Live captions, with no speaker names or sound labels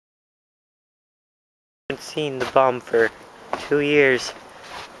haven't seen the bum for 2 years,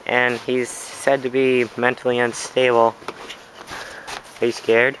 and he's said to be mentally unstable. Are you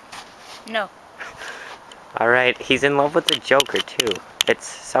scared? No. Alright, he's in love with the Joker too. It's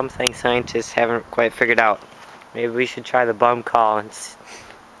something scientists haven't quite figured out. Maybe we should try the bum call and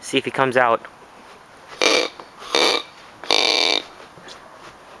see if he comes out.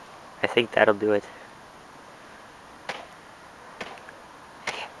 I think that'll do it.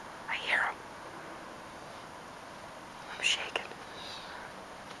 I hear him. I'm shaking.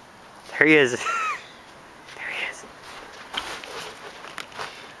 There he is. There he is.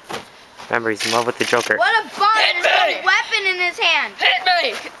 Remember, he's in love with the Joker. What a bum! There's a weapon in his hand. Hit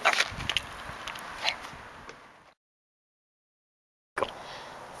me! Go.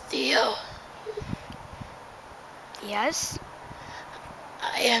 Theo, Yes?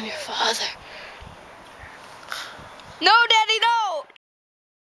 I am your father. No, Daddy, no!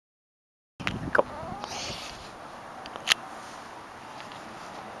 Go.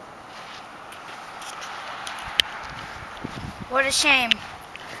 What a shame.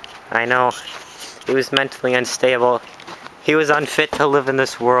 I know. He was mentally unstable. He was unfit to live in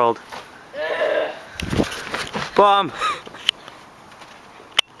this world. Bum!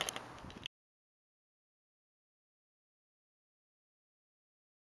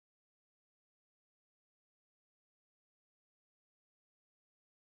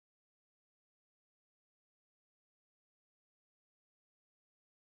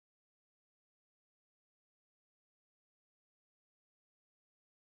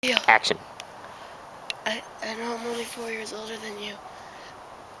 Theo, Action. I know I'm only 4 years older than you,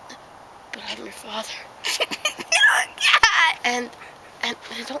 but I'm your father. And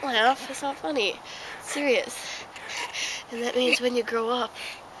don't laugh, it's not funny. It's serious. And that means when you grow up,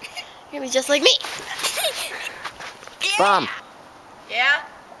 you're gonna be just like me. Bum!